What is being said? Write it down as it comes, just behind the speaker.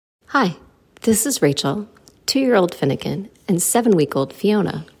Hi, this is Rachel, 2-year-old Finnegan, and 7-week-old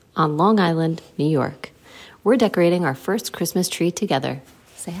Fiona on Long Island, New York. We're decorating our first Christmas tree together.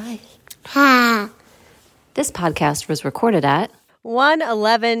 Say hi. Hi. This podcast was recorded at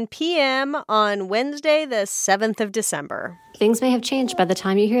 1:11 p.m. on Wednesday, the 7th of December. Things may have changed by the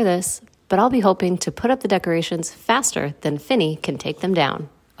time you hear this, but I'll be hoping to put up the decorations faster than Finny can take them down.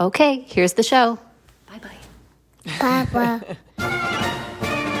 Okay, here's the show. Bye-bye. Bye-bye.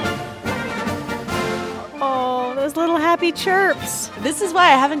 Oh, those little happy chirps. This is why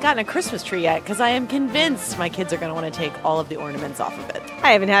I haven't gotten a Christmas tree yet, because I am convinced my kids are going to want to take all of the ornaments off of it.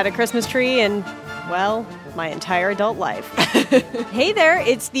 I haven't had a Christmas tree in, well, my entire adult life. Hey there,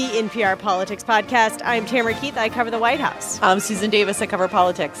 it's the NPR Politics Podcast. I'm Tamara Keith. I cover the White House. I'm Susan Davis. I cover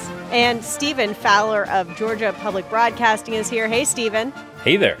politics. And Stephen Fowler of Georgia Public Broadcasting is here. Hey, Stephen.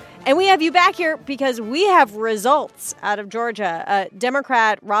 Hey there. And we have you back here because we have results out of Georgia.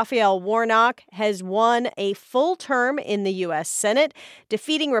 Democrat Raphael Warnock has won a full term in the U.S. Senate,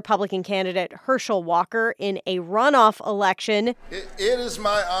 defeating Republican candidate Herschel Walker in a runoff election. It is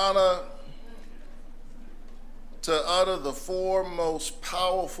my honor to utter the 4 most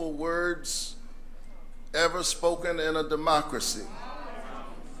powerful words ever spoken in a democracy.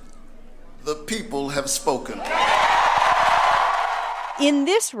 The people have spoken. In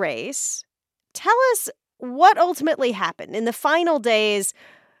this race, tell us what ultimately happened. In the final days,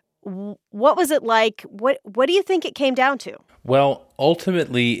 what was it like? What do you think it came down to? Well,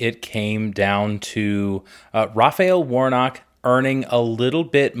 ultimately, it came down to Raphael Warnock earning a little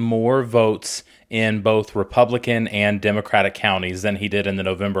bit more votes in both Republican and Democratic counties than he did in the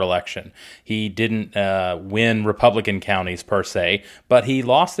November election. He didn't win Republican counties per se, but he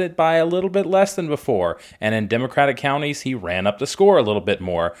lost it by a little bit less than before. And in Democratic counties, he ran up the score a little bit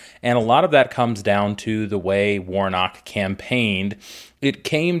more. And a lot of that comes down to the way Warnock campaigned. It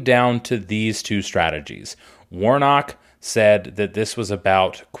came down to these 2 strategies. Warnock said that this was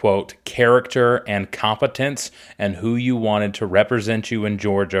about, quote, character and competence and who you wanted to represent you in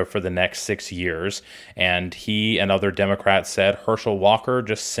Georgia for the next 6 years. And he and other Democrats said Herschel Walker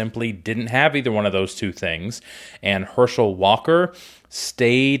just simply didn't have either one of those 2 things. And Herschel Walker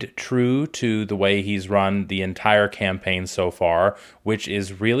stayed true to the way he's run the entire campaign so far, which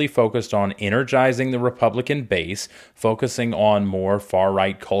is really focused on energizing the Republican base, focusing on more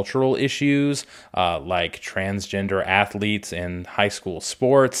far-right cultural issues like transgender athletes in high school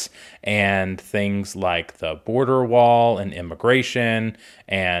sports and things like the border wall and immigration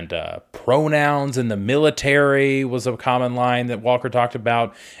and pronouns in the military was a common line that Walker talked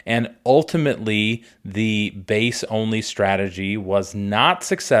about. And ultimately, the base-only strategy was not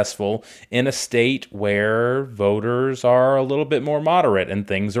successful in a state where voters are a little bit more moderate and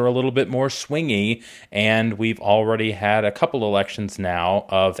things are a little bit more swingy. And we've already had a couple elections now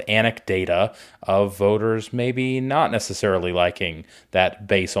of anecdata of voters maybe not necessarily liking that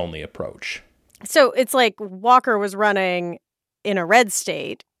base-only approach. So it's like Walker was running in a red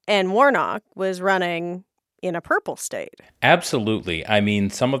state and Warnock was running in a purple state. Absolutely. I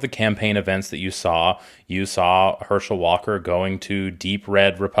mean, some of the campaign events that you saw Herschel Walker going to deep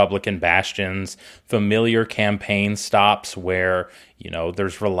red Republican bastions, familiar campaign stops where,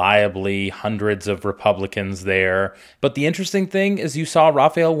 there's reliably hundreds of Republicans there. But the interesting thing is you saw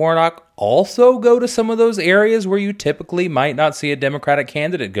Raphael Warnock also go to some of those areas where you typically might not see a Democratic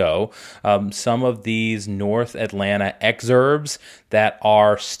candidate go. Some of these North Atlanta exurbs that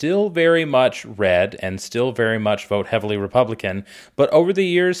are still very much red and still very much vote heavily Republican, but over the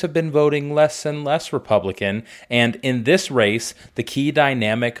years have been voting less and less Republican. And in this race, the key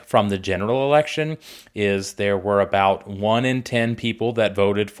dynamic from the general election is there were about 1 in 10 people that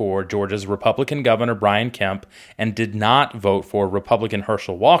voted for Georgia's Republican governor, Brian Kemp, and did not vote for Republican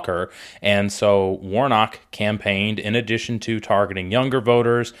Herschel Walker. And so Warnock campaigned, in addition to targeting younger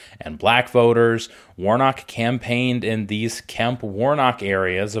voters and black voters, Warnock campaigned in these Kemp-Warnock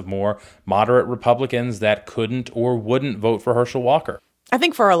areas of more moderate Republicans that couldn't or wouldn't vote for Herschel Walker. I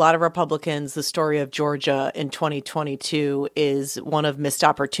think for a lot of Republicans, the story of Georgia in 2022 is one of missed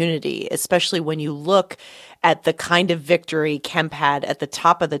opportunity, especially when you look at the kind of victory Kemp had at the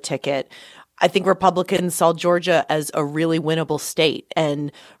top of the ticket. I think Republicans saw Georgia as a really winnable state,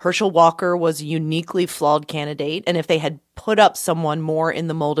 and Herschel Walker was a uniquely flawed candidate. And if they had put up someone more in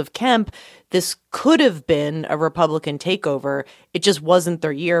the mold of Kemp, this could have been a Republican takeover. It just wasn't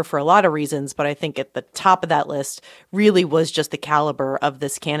their year for a lot of reasons, but I think at the top of that list really was just the caliber of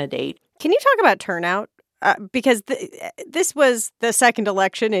this candidate. Can you talk about turnout? Because this was the second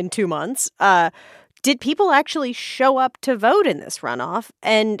election in 2 months. Did people actually show up to vote in this runoff?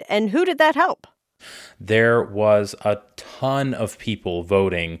 And who did that help? There was a ton of people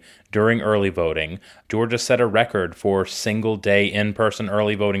voting during early voting. Georgia set a record for single-day in-person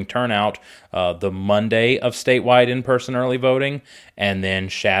early voting turnout the Monday of statewide in-person early voting, and then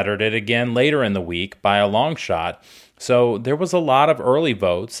shattered it again later in the week by a long shot. So there was a lot of early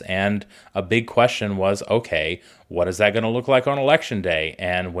votes, and a big question was, okay, what is that going to look like on Election Day?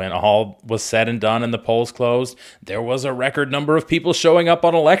 And when all was said and done and the polls closed, there was a record number of people showing up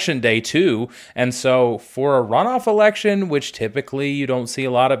on Election Day, too. And so for a runoff election, which typically you don't see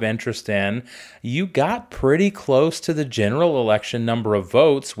a lot of interest in, you got pretty close to the general election number of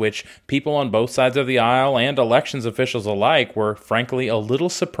votes, which people on both sides of the aisle and elections officials alike were frankly a little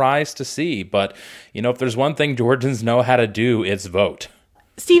surprised to see. But, if there's one thing Georgians know how to do, it's vote.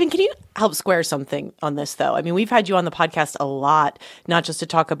 Stephen, can you help square something on this, though? I mean, we've had you on the podcast a lot, not just to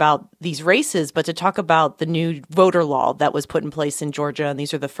talk about these races, but to talk about the new voter law that was put in place in Georgia. And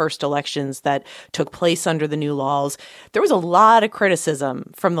these are the first elections that took place under the new laws. There was a lot of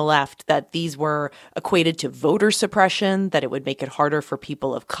criticism from the left that these were equated to voter suppression, that it would make it harder for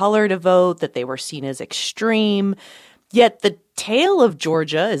people of color to vote, that they were seen as extreme. Yet the tale of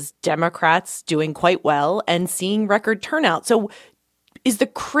Georgia is Democrats doing quite well and seeing record turnout. So is the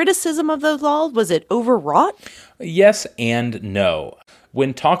criticism of the law, was it overwrought? Yes and no.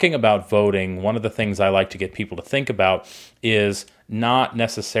 When talking about voting, one of the things I like to get people to think about is not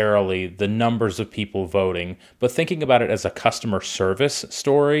necessarily the numbers of people voting, but thinking about it as a customer service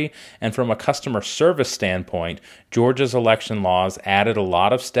story. And from a customer service standpoint, Georgia's election laws added a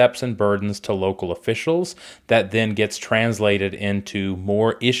lot of steps and burdens to local officials that then gets translated into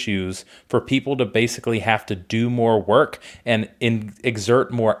more issues for people to basically have to do more work and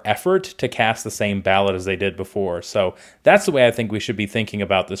exert more effort to cast the same ballot as they did before. So that's the way I think we should be thinking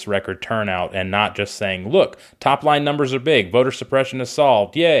about this record turnout, and not just saying, look, top line numbers are big, voter suppression is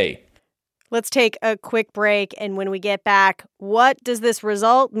solved, yay. Let's take a quick break, and when we get back, what does this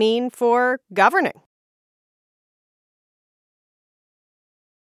result mean for governing?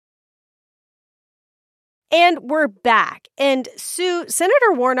 And we're back. And Sue,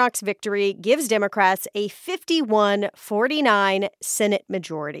 Senator Warnock's victory gives Democrats a 51-49 Senate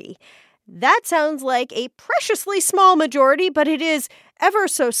majority. That sounds like a preciously small majority, but it is ever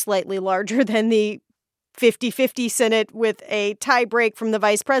so slightly larger than the 50-50 Senate with a tie break from the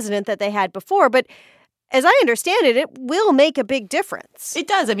vice president that they had before. But as I understand it, it will make a big difference. It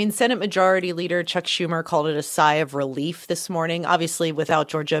does. I mean, Senate Majority Leader Chuck Schumer called it a sigh of relief this morning, obviously without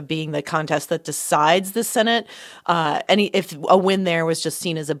Georgia being the contest that decides the Senate. If a win there was just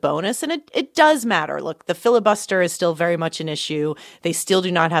seen as a bonus, and it does matter. Look, the filibuster is still very much an issue. They still do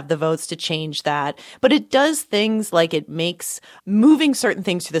not have the votes to change that. But it does things like it makes moving certain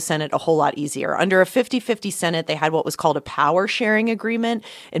things to the Senate a whole lot easier. Under a 50-50 Senate, they had what was called a power sharing agreement.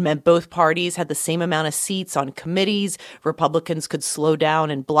 It meant both parties had the same amount of seats on committees. Republicans could slow down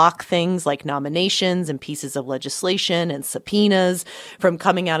and block things like nominations and pieces of legislation and subpoenas from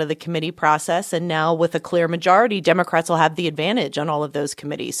coming out of the committee process. And now with a clear majority, Democrats will have the advantage on all of those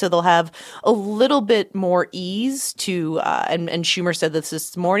committees. So they'll have a little bit more ease to, and Schumer said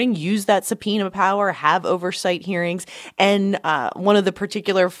this morning, use that subpoena power, have oversight hearings. And one of the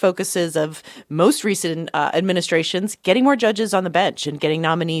particular focuses of most recent administrations, getting more judges on the bench and getting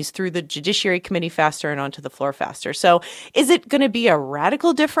nominees through the Judiciary Committee faster and onto the floor faster. So is it going to be a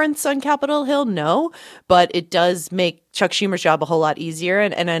radical difference on Capitol Hill? No, but it does make Chuck Schumer's job a whole lot easier.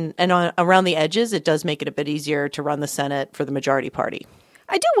 And around the edges, it does make it a bit easier to run the Senate for the majority party.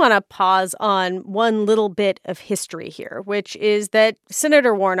 I do want to pause on one little bit of history here, which is that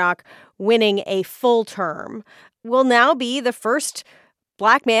Senator Warnock winning a full term will now be the first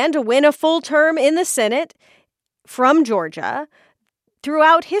Black man to win a full term in the Senate from Georgia.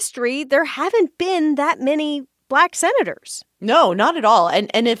 Throughout history, there haven't been that many Black senators. No, not at all. And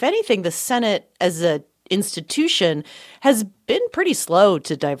if anything, the Senate as a institution has been pretty slow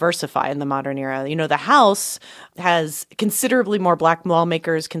to diversify in the modern era. You know, the House has considerably more Black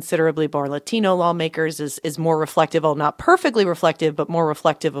lawmakers, considerably more Latino lawmakers, is more reflective, well, not perfectly reflective, but more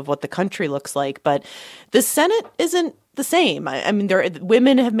reflective of what the country looks like. But the Senate isn't the same. I mean,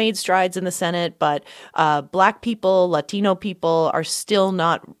 women have made strides in the Senate, but Black people, Latino people are still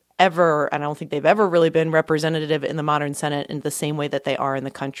not ever, and I don't think they've ever really been representative in the modern Senate in the same way that they are in the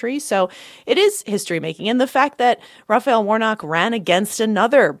country. So it is history making. And the fact that Raphael Warnock ran against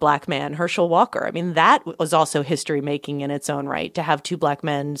another Black man, Herschel Walker, I mean, that was also history making in its own right, to have two Black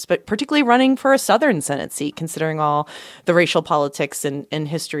men, but particularly running for a Southern Senate seat, considering all the racial politics and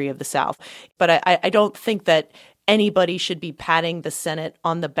history of the South. But I don't think that anybody should be patting the Senate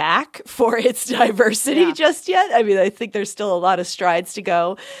on the back for its diversity just yet. I mean, I think there's still a lot of strides to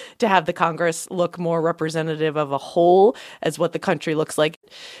go to have the Congress look more representative of a whole as what the country looks like.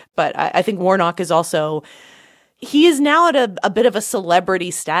 But I think Warnock is also... He is now at a bit of a celebrity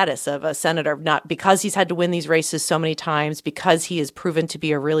status of a senator, not because he's had to win these races so many times, because he has proven to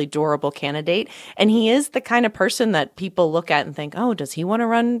be a really durable candidate. And he is the kind of person that people look at and think, oh, does he want to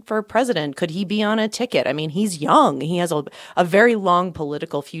run for president? Could he be on a ticket? I mean, he's young. He has a very long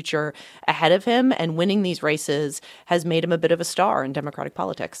political future ahead of him. And winning these races has made him a bit of a star in Democratic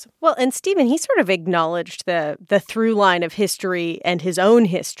politics. Well, and Stephen, he sort of acknowledged the through line of history and his own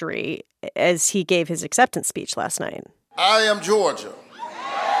history as he gave his acceptance speech last night. I am Georgia.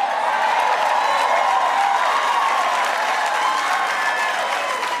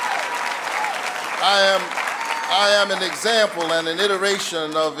 I am an example and an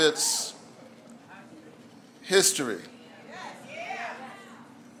iteration of its history,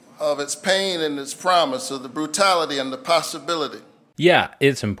 of its pain and its promise, of the brutality and the possibility. Yeah,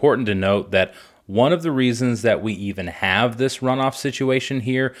 it's important to note that one of the reasons that we even have this runoff situation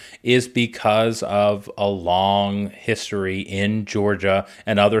here is because of a long history in Georgia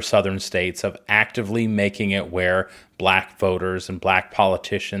and other southern states of actively making it where black voters and black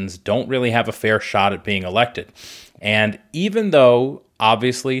politicians don't really have a fair shot at being elected. And even though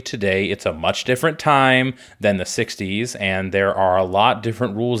obviously today it's a much different time than the 60s, and there are a lot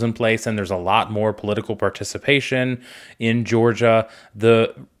different rules in place, and there's a lot more political participation in Georgia,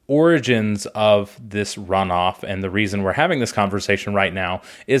 the origins of this runoff and the reason we're having this conversation right now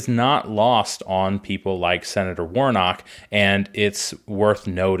is not lost on people like Senator Warnock. And it's worth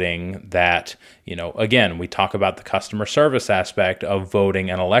noting that, again, we talk about the customer service aspect of voting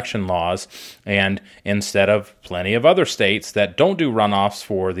and election laws. And instead of plenty of other states that don't do runoffs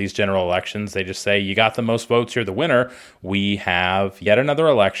for these general elections, they just say, you got the most votes, you're the winner. We have yet another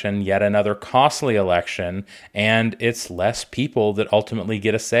election, yet another costly election, and it's less people that ultimately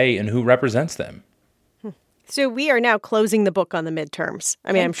get a say in who represents them. So we are now closing the book on the midterms. I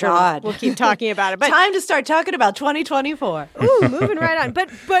mean, Thank I'm sure God. we'll keep talking about it. But time to start talking about 2024. Ooh, moving right on. But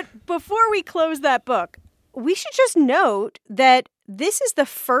before we close that book, we should just note that this is the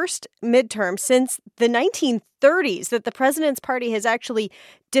first midterm since the 1930s that the president's party has actually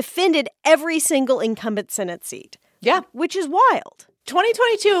defended every single incumbent Senate seat. Yeah. Which is wild.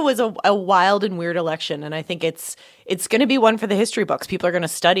 2022 was a wild and weird election, and I think it's going to be one for the history books. People are going to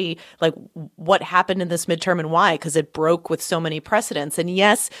study like what happened in this midterm and why, because it broke with so many precedents. And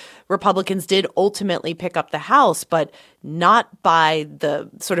yes, Republicans did ultimately pick up the House, but not by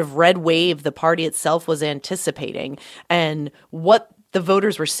the sort of red wave the party itself was anticipating. And what the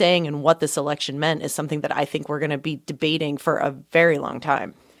voters were saying and what this election meant is something that I think we're going to be debating for a very long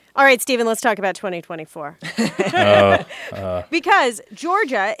time. All right, Stephen, let's talk about 2024. Because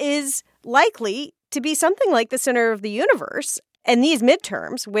Georgia is likely to be something like the center of the universe. And these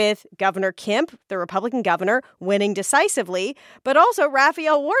midterms, with Governor Kemp, the Republican governor, winning decisively, but also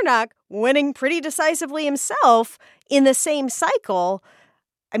Raphael Warnock winning pretty decisively himself in the same cycle.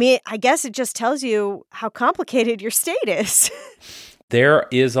 I mean, I guess it just tells you how complicated your state is. There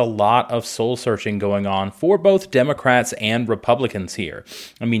is a lot of soul searching going on for both Democrats and Republicans here.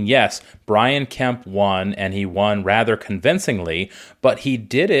 I mean, yes, Brian Kemp won, and he won rather convincingly, but he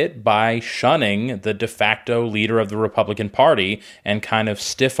did it by shunning the de facto leader of the Republican Party and kind of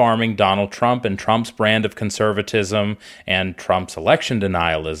stiff-arming Donald Trump and Trump's brand of conservatism and Trump's election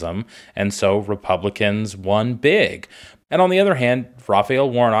denialism. And so Republicans won big. And on the other hand, Raphael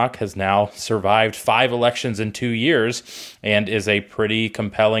Warnock has now survived 5 elections in 2 years and is a pretty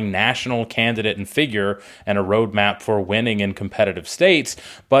compelling national candidate and figure and a roadmap for winning in competitive states.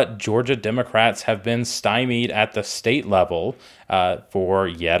 But Georgia Democrats have been stymied at the state level for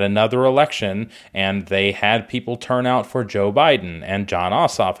yet another election, and they had people turn out for Joe Biden and Jon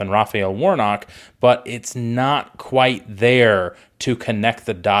Ossoff and Raphael Warnock, but it's not quite there to connect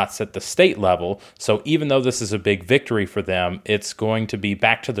the dots at the state level. So even though this is a big victory for them, it's going to be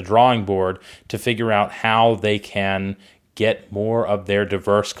back to the drawing board to figure out how they can get more of their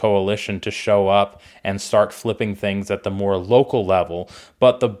diverse coalition to show up and start flipping things at the more local level.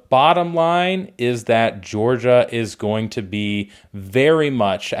 But the bottom line is that Georgia is going to be very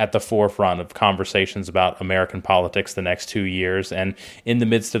much at the forefront of conversations about American politics the next 2 years, and in the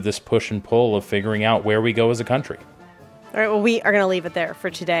midst of this push and pull of figuring out where we go as a country. All right, well, we are going to leave it there for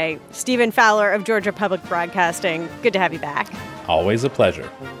today. Stephen Fowler of Georgia Public Broadcasting, good to have you back. Always a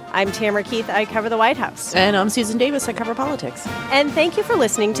pleasure. I'm Tamara Keith. I cover the White House. And I'm Susan Davis. I cover politics. And thank you for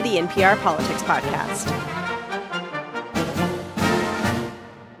listening to the NPR Politics Podcast.